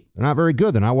are cheap. They're not very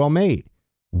good. They're not well made.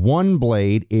 One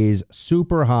Blade is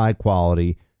super high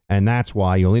quality, and that's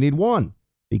why you only need one.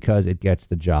 because it gets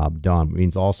the job done. It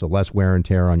means also less wear and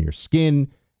tear on your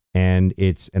skin, and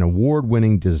it's an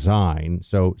award-winning design.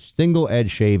 So single edge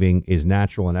shaving is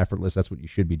natural and effortless. That's what you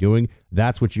should be doing.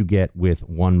 That's what you get with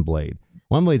One Blade.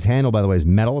 One Blade's handle, by the way, is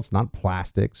metal. It's not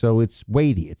plastic, so it's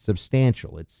weighty. It's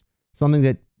substantial. It's something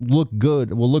that will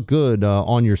look good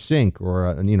on your sink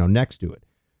or next to it.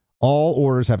 All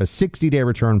orders have a 60-day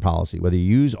return policy, whether you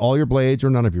use all your blades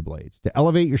or none of your blades. To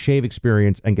elevate your shave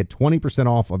experience and get 20%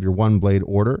 off of your One Blade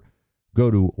order, go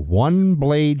to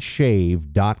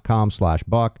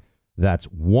onebladeshave.com/buck. That's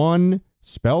one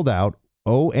spelled out,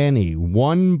 ONE,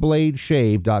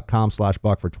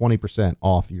 onebladeshave.com/buck for 20%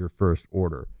 off your first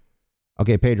order.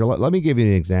 Okay, Pedro, let me give you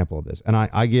an example of this. And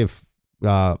I give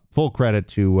full credit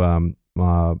to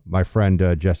my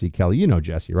friend Jesse Kelly. You know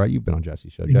Jesse, right? You've been on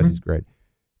Jesse's show. Mm-hmm. Jesse's great.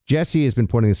 Jesse has been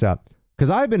pointing this out because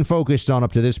I've been focused on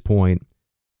up to this point.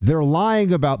 They're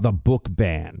lying about the book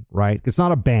ban, right? It's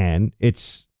not a ban.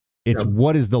 It's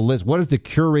what is the list? What is the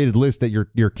curated list that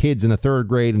your kids in the 3rd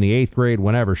grade and the 8th grade,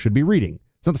 whenever, should be reading?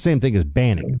 It's not the same thing as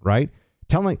banning, right?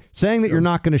 Saying that you're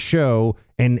not going to show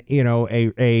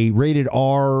a rated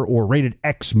R or rated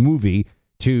X movie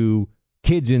to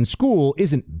kids in school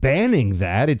isn't banning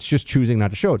that. It's just choosing not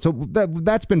to show it. So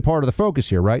that's been part of the focus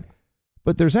here, right?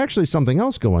 But there's actually something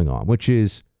else going on, which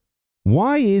is,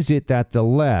 why is it that the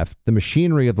left, the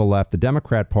machinery of the left, the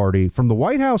Democrat Party, from the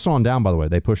White House on down, by the way,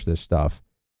 they push this stuff,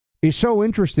 is so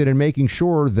interested in making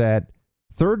sure that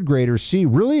 3rd graders see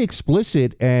really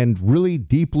explicit and really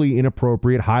deeply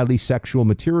inappropriate, highly sexual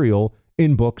material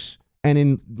in books and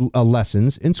in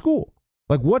lessons in school?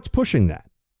 Like, what's pushing that?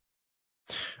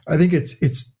 I think there's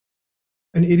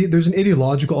an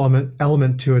ideological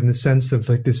element to it, in the sense of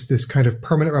like this kind of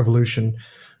permanent revolution,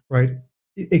 right?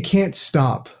 It can't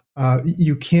stop.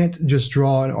 You can't just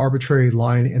draw an arbitrary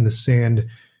line in the sand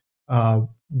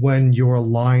when you're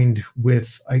aligned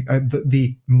with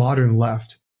the modern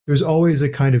left. There's always a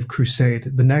kind of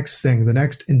crusade, the next thing, the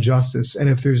next injustice. And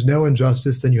if there's no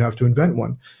injustice, then you have to invent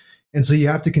one. And so you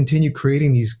have to continue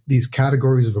creating these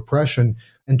categories of oppression.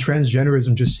 And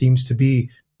transgenderism just seems to be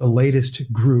the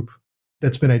latest group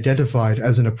that's been identified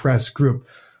as an oppressed group.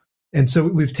 And so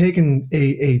we've taken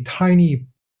a tiny,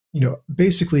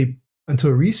 basically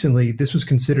until recently, this was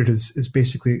considered as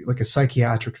basically like a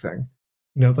psychiatric thing.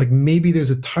 Like maybe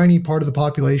there's a tiny part of the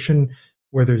population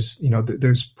where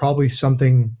there's probably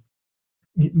something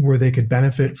where they could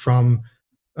benefit from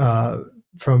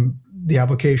the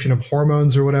application of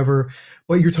hormones or whatever.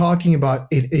 But you're talking about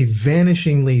a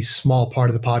vanishingly small part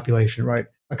of the population, right?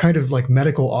 A kind of like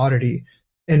medical oddity.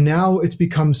 And now it's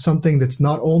become something that's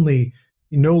not only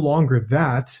no longer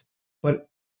that, but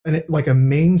like a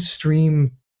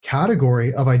mainstream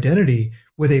category of identity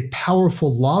with a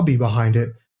powerful lobby behind it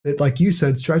that, like you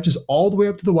said, stretches all the way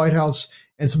up to the White House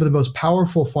and some of the most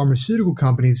powerful pharmaceutical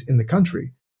companies in the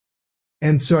country.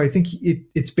 And so I think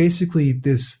it's basically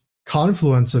this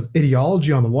confluence of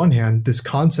ideology on the one hand, this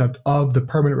concept of the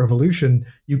permanent revolution.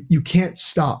 You can't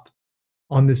stop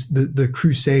on the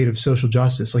crusade of social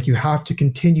justice. Like, you have to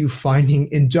continue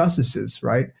finding injustices,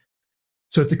 right?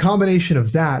 So it's a combination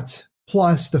of that,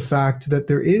 plus the fact that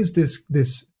there is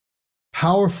this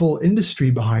powerful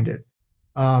industry behind it.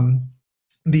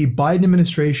 The Biden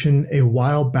administration a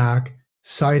while back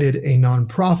cited a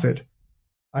nonprofit.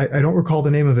 I don't recall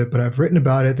the name of it, but I've written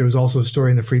about it. There was also a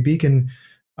story in the Free Beacon.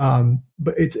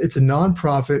 But it's a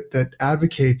nonprofit that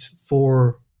advocates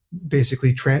for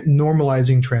basically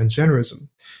normalizing transgenderism.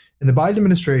 And the Biden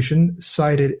administration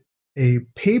cited a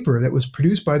paper that was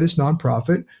produced by this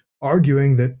nonprofit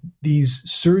arguing that these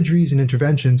surgeries and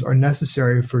interventions are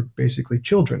necessary for basically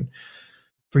children,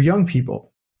 for young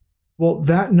people. Well,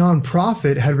 that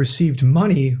nonprofit had received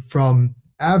money from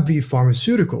AbbVie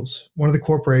Pharmaceuticals, one of the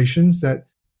corporations that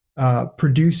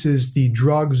produces the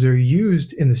drugs that are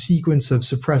used in the sequence of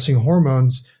suppressing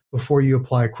hormones before you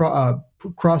apply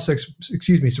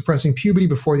suppressing puberty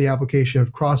before the application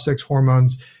of cross-sex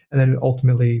hormones, and then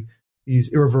ultimately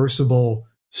these irreversible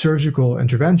surgical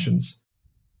interventions.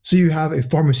 So you have a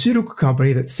pharmaceutical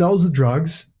company that sells the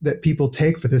drugs that people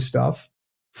take for this stuff,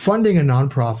 funding a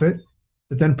nonprofit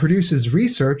that then produces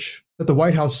research that the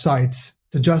White House cites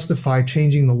to justify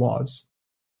changing the laws.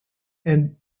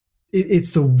 And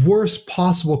it's the worst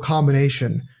possible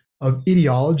combination of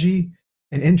ideology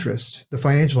and interest, the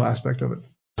financial aspect of it.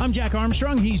 I'm Jack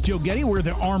Armstrong. He's Joe Getty. We're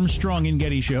the Armstrong and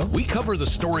Getty Show. We cover the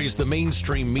stories the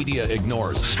mainstream media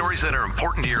ignores. Stories that are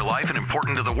important to your life and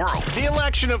important to the world. The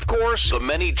election, of course. The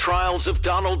many trials of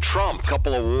Donald Trump.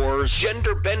 Couple of wars.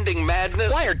 Gender-bending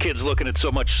madness. Why are kids looking at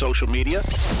so much social media?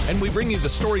 And we bring you the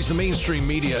stories the mainstream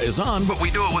media is on, But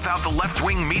we do it without the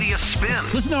left-wing media spin.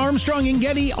 Listen to Armstrong and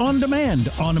Getty on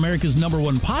demand on America's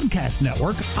 #1 podcast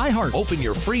network, iHeart. Open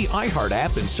your free iHeart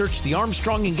app and search the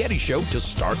Armstrong and Getty Show to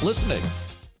start listening.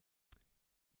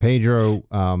 Pedro,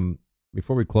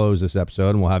 before we close this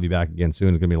episode, and we'll have you back again soon,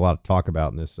 there's going to be a lot to talk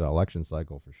about in this election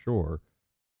cycle for sure.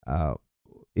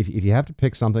 If you have to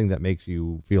pick something that makes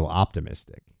you feel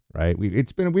optimistic, right? We've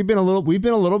been a little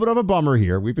bit of a bummer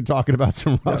here. We've been talking about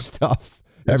some rough stuff.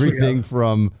 Yes, Everything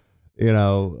from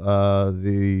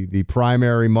the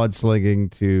primary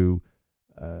mudslinging to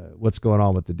what's going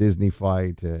on with the Disney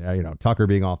fight to Tucker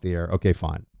being off the air. Okay,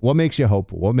 fine. What makes you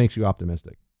hopeful? What makes you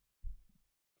optimistic?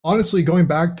 Honestly, going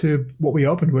back to what we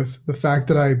opened with, the fact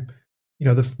that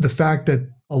the fact that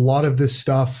a lot of this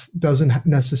stuff doesn't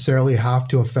necessarily have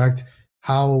to affect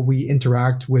how we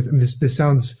interact with, and this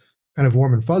sounds kind of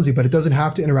warm and fuzzy, but it doesn't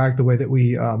have to interact the way that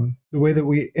we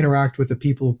interact with the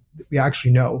people that we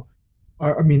actually know.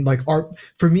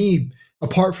 For me,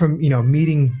 apart from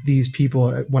meeting these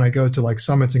people when I go to like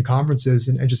summits and conferences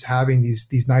and just having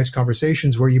these nice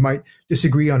conversations where you might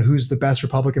disagree on who's the best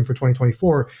Republican for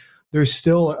 2024. There's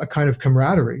still a kind of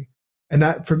camaraderie. And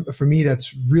that for me,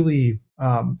 that's really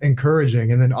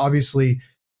encouraging. And then obviously,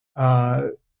 I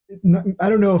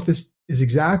don't know if this is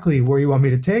exactly where you want me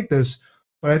to take this,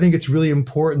 but I think it's really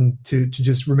important to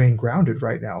just remain grounded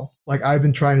right now. Like I've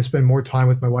been trying to spend more time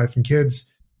with my wife and kids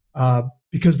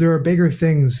because there are bigger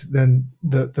things than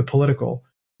the political.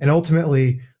 And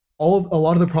ultimately, a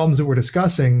lot of the problems that we're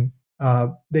discussing,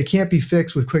 they can't be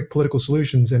fixed with quick political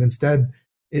solutions. And instead,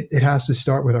 it has to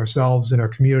start with ourselves and our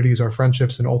communities, our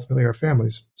friendships, and ultimately our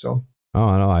families. So,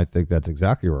 oh no, I think that's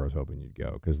exactly where I was hoping you'd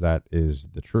go, because that is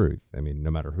the truth. I mean,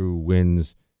 no matter who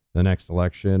wins the next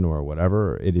election or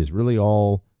whatever, it is really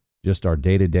all just our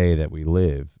day to day that we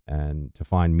live, and to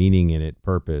find meaning in it,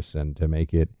 purpose, and to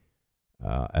make it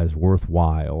as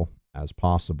worthwhile as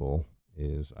possible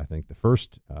is, I think, the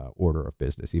first order of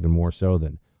business, even more so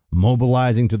than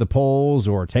mobilizing to the polls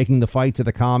or taking the fight to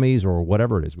the commies or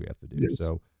whatever it is we have to do. Yes.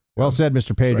 So well said,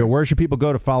 Mr. Pedro. Right. Where should people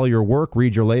go to follow your work,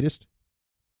 read your latest?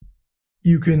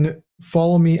 You can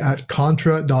follow me at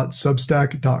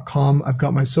contra.substack.com. I've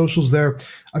got my socials there.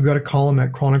 I've got a column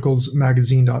at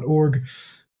chroniclesmagazine.org.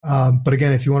 But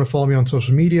again, if you want to follow me on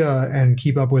social media and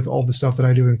keep up with all the stuff that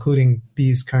I do, including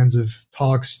these kinds of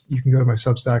talks, you can go to my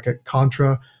Substack at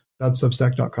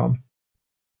contra.substack.com.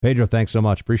 Pedro, thanks so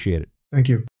much. Appreciate it. Thank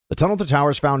you. The Tunnel to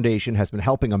Towers Foundation has been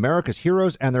helping America's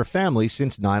heroes and their families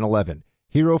since 9/11.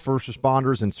 Hero first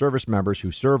responders and service members who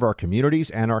serve our communities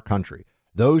and our country.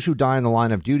 Those who die in the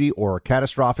line of duty or are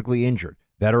catastrophically injured.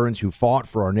 Veterans who fought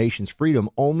for our nation's freedom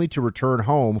only to return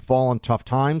home, fall on tough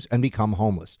times, and become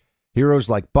homeless. Heroes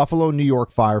like Buffalo, New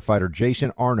York firefighter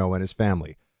Jason Arno and his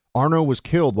family. Arno was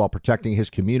killed while protecting his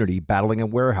community battling a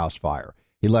warehouse fire.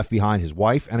 He left behind his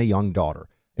wife and a young daughter.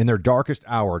 In their darkest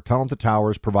hour, Tunnel to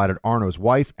Towers provided Arno's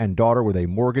wife and daughter with a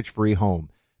mortgage-free home.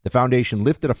 The foundation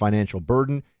lifted a financial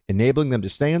burden, enabling them to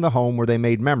stay in the home where they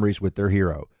made memories with their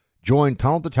hero. Join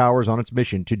Tunnel to Towers on its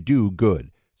mission to do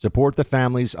good. Support the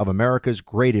families of America's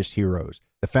greatest heroes,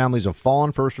 the families of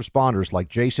fallen first responders like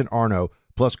Jason Arno,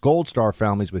 plus Gold Star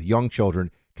families with young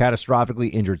children, catastrophically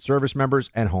injured service members,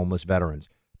 and homeless veterans.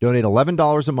 Donate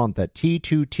 $11 a month at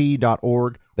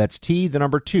T2T.org. That's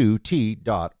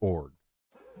T2T.org.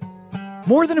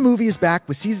 More Than a Movie is back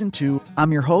with Season 2.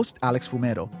 I'm your host, Alex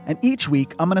Fumero, and each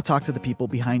week I'm going to talk to the people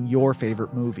behind your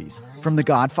favorite movies. From The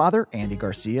Godfather, Andy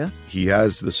Garcia. He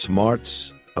has the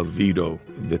smarts of Vito,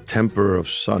 the temper of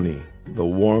Sonny, the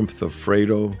warmth of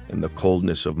Fredo, and the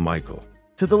coldness of Michael.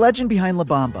 To the legend behind La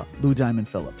Bamba, Lou Diamond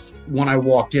Phillips. When I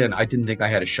walked in, I didn't think I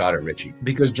had a shot at Richie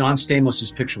because John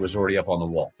Stamos' picture was already up on the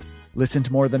wall. Listen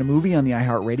to More Than a Movie on the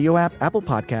iHeartRadio app, Apple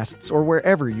Podcasts, or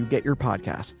wherever you get your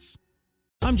podcasts.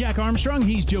 I'm Jack Armstrong.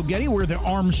 He's Joe Getty. We're the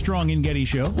Armstrong and Getty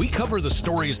Show. We cover the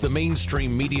stories the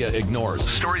mainstream media ignores.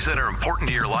 Stories that are important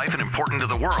to your life and important to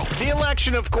the world. The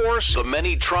election, of course. The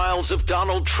many trials of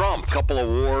Donald Trump. Couple of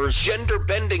wars.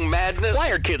 Gender-bending madness.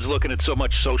 Why are kids looking at so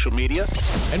much social media?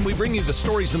 And we bring you the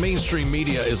stories the mainstream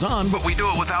media is on, but we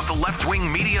do it without the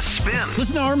left-wing media spin.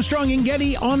 Listen to Armstrong and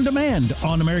Getty on demand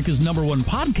on America's #1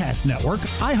 podcast network,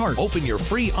 iHeart. Open your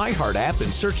free iHeart app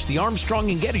and search the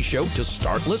Armstrong and Getty Show to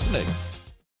start listening.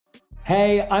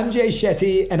 Hey, I'm Jay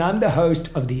Shetty, and I'm the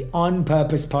host of the On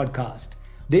Purpose podcast.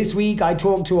 This week, I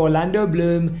talked to Orlando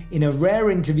Bloom in a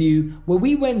rare interview where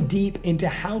we went deep into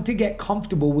how to get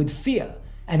comfortable with fear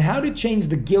and how to change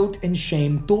the guilt and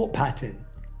shame thought pattern.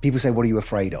 People say, what are you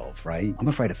afraid of, right? I'm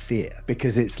afraid of fear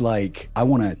because it's like I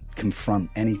want to confront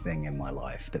anything in my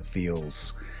life that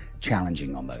feels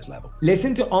challenging on those levels.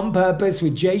 Listen to On Purpose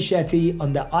with Jay Shetty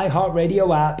on the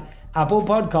iHeartRadio app, Apple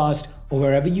Podcast, or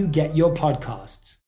wherever you get your podcasts.